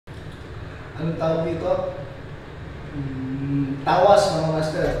anong tawag dito? Tawas mga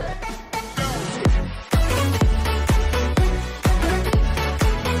master.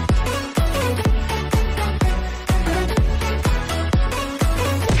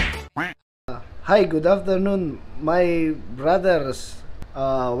 Hi, good afternoon my brothers.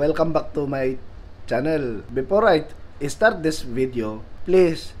 Welcome back to my channel. Before I start this video,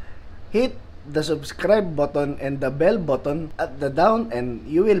 please hit the subscribe button and the bell button at the down and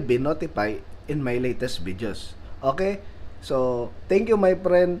you will be notified in my latest videos. Okay? So, thank you my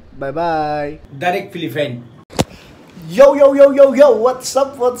friend. Bye-bye. Direct Philippine. Yo, yo, yo, yo, yo! What's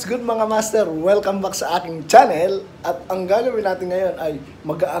up? What's good mga master? Welcome back sa aking channel. At ang gagawin natin ngayon ay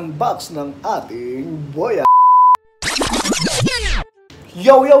mag-unbox ng ating Boya.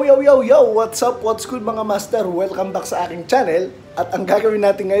 Yo, yo, yo, yo, yo! What's up? What's good mga master? Welcome back sa aking channel. At ang gagawin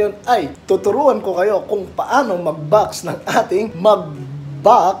natin ngayon ay tuturuan ko kayo kung paano mag-box ng ating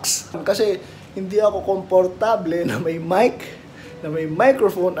mag-box. Kasi hindi ako komportable na may mic, na may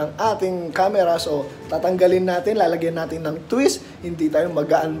microphone ang ating camera. So, tatanggalin natin, lalagyan natin ng twist. Hindi tayo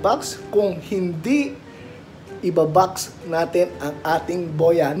mag-unbox kung hindi ibabox natin ang ating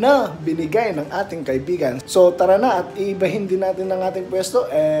boya na binigay ng ating kaibigan. So, tara na at iibahin din natin ng ating pwesto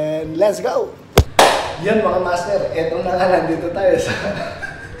and let's go! Yan mga master, eto na nga, nandito tayo sa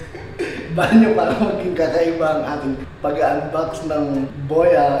banyo para maging kakaiba ang ating pag-unbox ng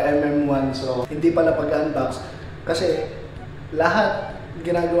Boya MM1. So, hindi pala pag-unbox kasi lahat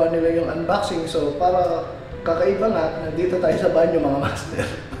ginagawa nila yung unboxing. So, para kakaiba nga, nandito tayo sa banyo mga master.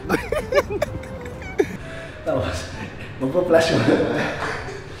 Tapos, magpa-flash mo na.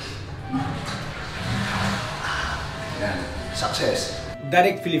 Yan, success.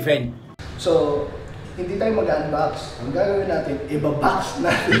 Direct Philippine. So, hindi tayo mag-unbox. Ang gagawin natin, ibabox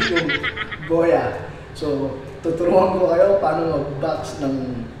natin yung Boya. So, tuturuan ko kayo paano mag-box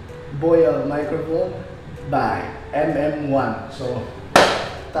ng Boya microphone by MM1. So,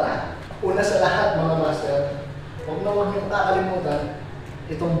 tara. Una sa lahat mga master, huwag niyong kakalimutan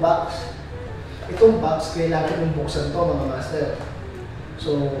itong box. Itong box, kailangan yung buksan to mga master.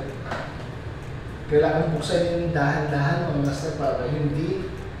 So, kailangan buksan yung dahan-dahan mga master para hindi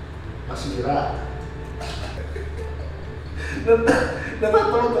masira.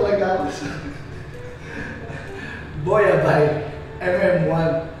 Natatawa talaga ako sa Boya by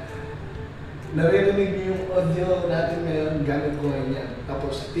MM1. Naririnig niyo yung audio natin ngayon, gamit ko ngayon yan.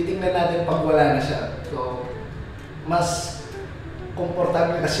 Tapos titingnan natin pag wala na siya. So, mas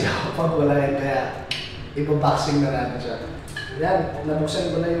komportable kasi ako pag wala yan, kaya ipaboxing na natin siya. Yan,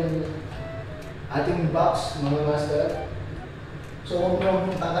 nabuksan ko na yung ating box mga master. So, huwag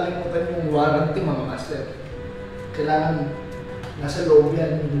nyo kakalimutan yung warranty mga master. Kailangan nasa loob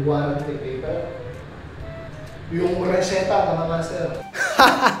yan yung warranty paper. Yung reseta mga master.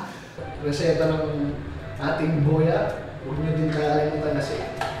 Reseta ng ating Boya. Huwag nyo din kakalimutan kasi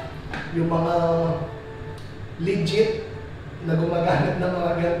yung mga legit na gumagamit ng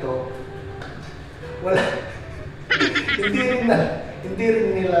mga ganito, wala. hindi rin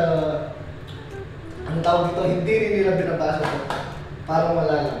nila ang tawag dito, hindi rin nila binabasa ito. Parang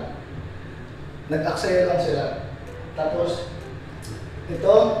wala lang. Nag-aksaya lang sila. Tapos,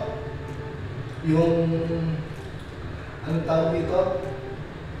 ito, yung, anong tawag dito?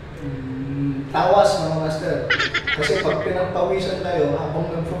 Tawas mga master. Kasi pag pinapawisan tayo habang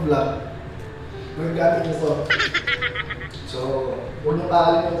nag-vlog, magagamit nyo ito. So, huwag nyo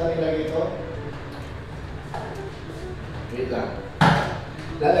kakalimutan ilagay ito. Wait lang.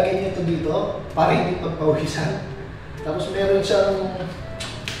 Lalagay nyo ito dito para hindi pagpawisan. Tapos meron siyang,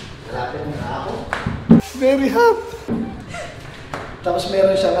 malapit na ako. Very hot! Tapos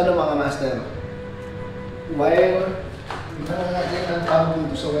meron siyang ano mga master, wire. Ito na natin ang tawag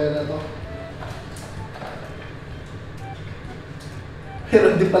dito sa wire na to. Pero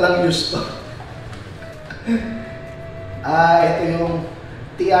hindi palang use to. Ito yung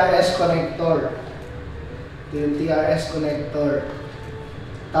TRS connector. Ito yung TRS connector.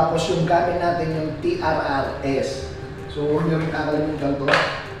 Tapos yung gamit natin yung TRRS. So huwag nyo rin kakalimutan to.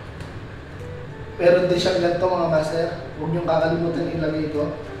 Meron din siyang ganito mga master. Huwag nyo kakalimutan ilagay ito.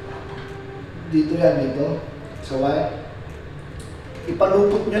 Dito yan, dito. So why?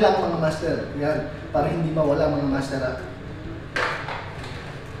 Ipalupot nyo lang mga master. Yan. Para hindi mawala mga master.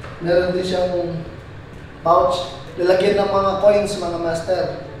 Meron din siyang pouch. Lalagyan ng mga coins mga master.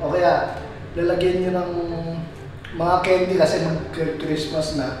 O kaya, lalagyan nyo ng mga candy kasi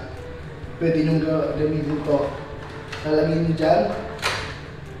mag-Christmas na. Pwede nyo gamitin ito. Lalagyan nyo dyan.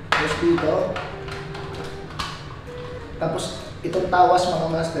 Tapos dito. Tapos itong tawas mga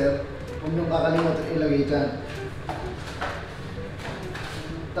master, huwag nyo kakalimutan ilagay dyan.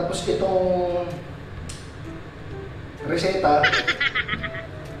 Tapos itong reseta,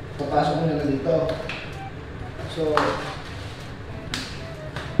 papasok mo na dito. So,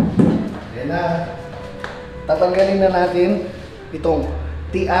 yan na. Tatanggalin na natin itong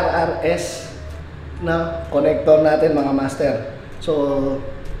TRRS na connector natin mga master. So,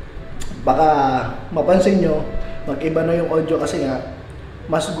 baka mapansin nyo, mag-iba na yung audio kasi nga,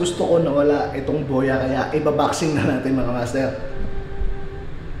 mas gusto ko na wala itong boya kaya ibaboxing na natin mga master.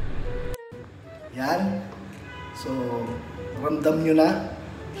 Yan. So, ramdam nyo na.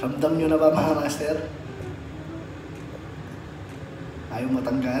 Ramdam nyo na ba mga master? Ayaw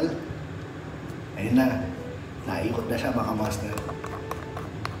matanggal. Ayun na. Naikot na siya mga master.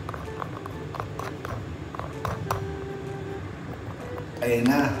 Ayun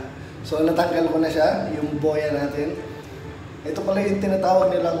na. So, natanggal ko na siya, yung boya natin. Ito pala yung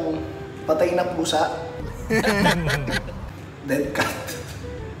tinatawag nilang patay na pusa. Dead cat.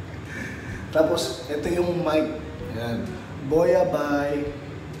 Tapos, ito yung mic. Ayan. Boya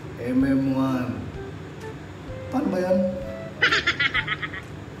By-Mm1. Paano ba yan?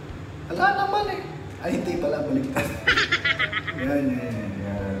 Wala naman eh. Ay, hindi pala. Baliktad. Yan.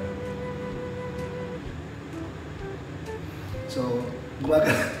 So,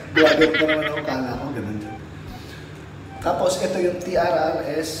 guwagan pa naman ako, kala ko. Ganun. Tapos, ito yung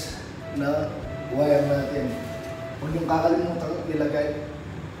TRRS na wire natin. Huwag yung kakalimutan ilagay.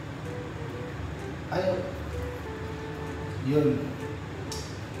 Ayun. Yun.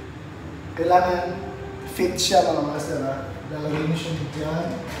 Kailangan fit siya mga master ha. Lalagay nyo siya dyan.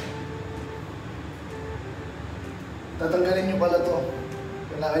 Tatanggalin nyo pala to.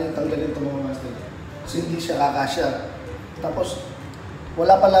 Kailangan nyo tanggalin ito mga master. Kasi hindi siya kakasya. Tapos,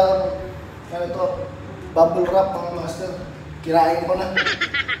 wala palang ano to, bubble wrap mga master. Kirain ko na.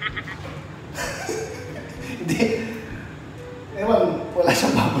 Hindi. Ewan, wala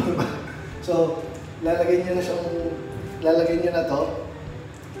siyang bubble wrap. So, lalagay nyo na to.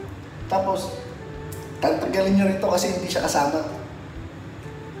 Tapos, tanggalin nyo rito kasi hindi siya kasama.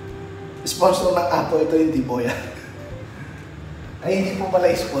 Sponsor ng Apple ito, hindi Boya. Ay, hindi po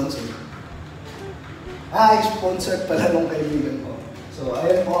pala sponsor. Sponsored pala nung kaibigan ko. So,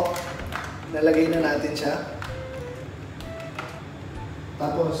 ayan po. Nalagay na natin siya.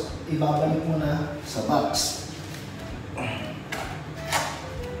 Tapos, ibabalik mo na sa box.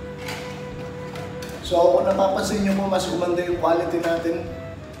 So, kung napapansin nyo po, mas gumanda yung quality natin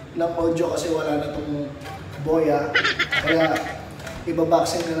ng audio kasi wala na itong boya. Kaya,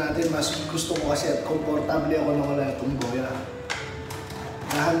 ibaboxing na natin. Mas gusto ko kasi at komportable ako na wala itong boya.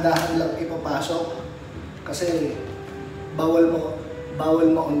 Dahan-dahan lang ipapasok kasi bawal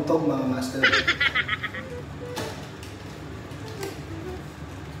mauntog mga master.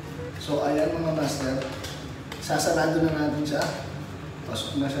 So, ayan mga master. Sasarado na natin siya.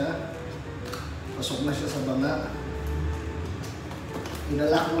 Pasok na siya. Pasok na siya sa banga.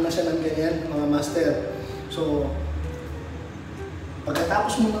 Inalak mo na siya ng ganyan, mga master. So,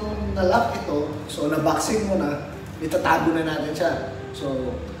 pagkatapos mo nang nalak ito, so naboxing mo na, itatago na natin siya. So,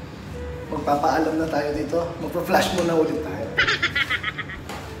 magpapaalam na tayo dito. Magpa-flash muna ulit tayo.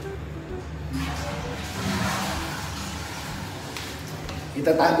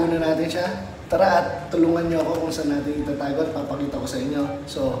 Itatago na natin siya. Tara at tulungan niyo ako kung saan natin itatago at papakita ko sa inyo.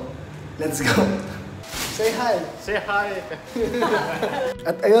 So, let's go! Say hi! Say hi!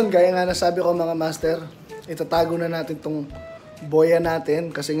 At ayun, gaya nga nasabi ko mga master, itatago na natin tong boya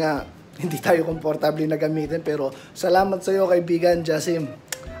natin kasi nga hindi tayo komportable na gamitin. Pero salamat sa iyo kaibigan Jasim.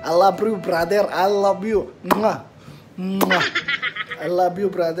 I love you brother, I love you. Mwah. Mwah. I love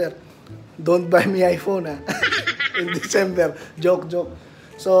you brother. Don't buy me iPhone ha. In December. Joke.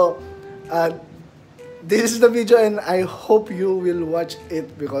 So, this is the video and I hope you will watch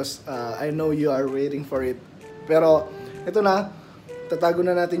it because I know you are waiting for it. Pero, ito na. Tatago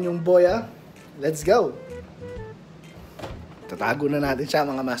na natin yung boya. Let's go! Tatago na natin siya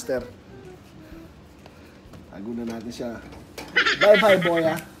mga master. Tago na natin siya. Bye-bye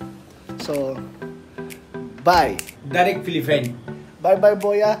boya. So, bye! Direct Philippine. Bye-bye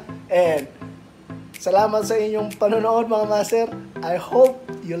boya. And, salamat sa inyong panonood mga master. I hope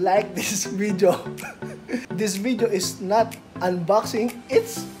you like this video. This video is not unboxing,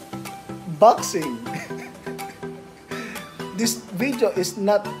 it's boxing. This video is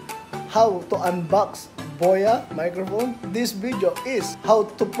not how to unbox Boya microphone. This video is how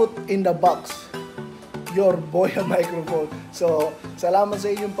to put in the box your Boya microphone. So, salamat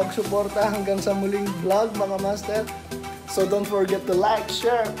sa inyong pagsuporta hanggang sa muling vlog mga master. So don't forget to like,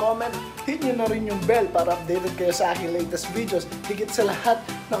 share, comment, hit nyo na rin yung bell para updated kayo sa aking latest videos. Higit sa lahat,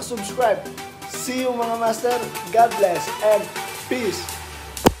 nakasubscribe. See you mga master. God bless and peace.